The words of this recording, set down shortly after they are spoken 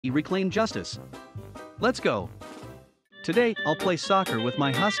reclaim justice. Let's go. Today, I'll play soccer with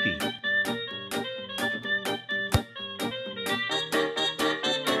my husky.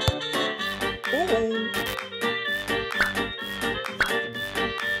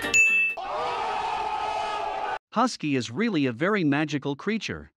 Husky is really a very magical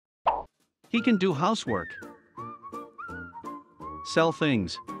creature. He can do housework, sell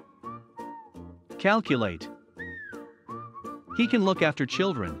things, calculate. He can look after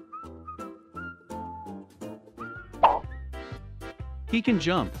children. He can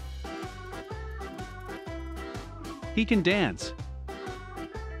jump. He can dance.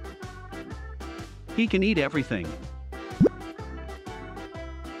 He can eat everything.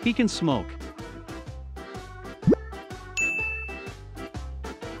 He can smoke.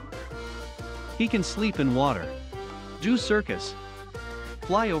 He can sleep in water, do circus,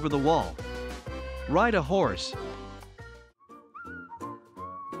 fly over the wall, ride a horse.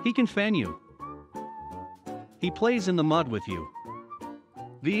 He can fan you. He plays in the mud with you.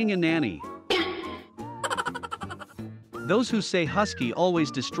 Being a nanny. Those who say husky always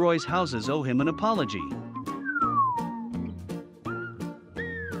destroys houses owe him an apology.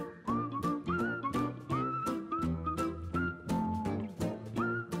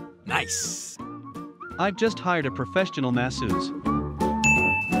 Nice. I've just hired a professional masseuse.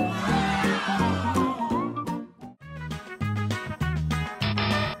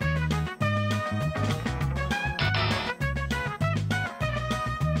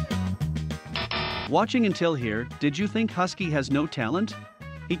 Watching until here, did you think Husky has no talent?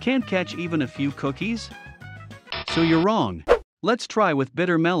 He can't catch even a few cookies? So you're wrong. Let's try with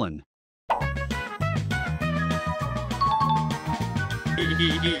bitter melon.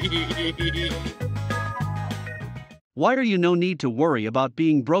 Why are you no need to worry about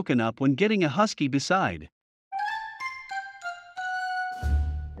being broken up when getting a husky beside?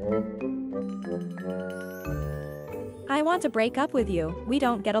 I want to break up with you. We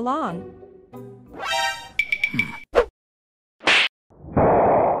don't get along.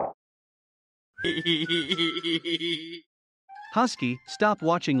 Husky, stop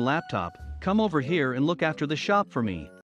watching laptop. Come over here and look after the shop for me.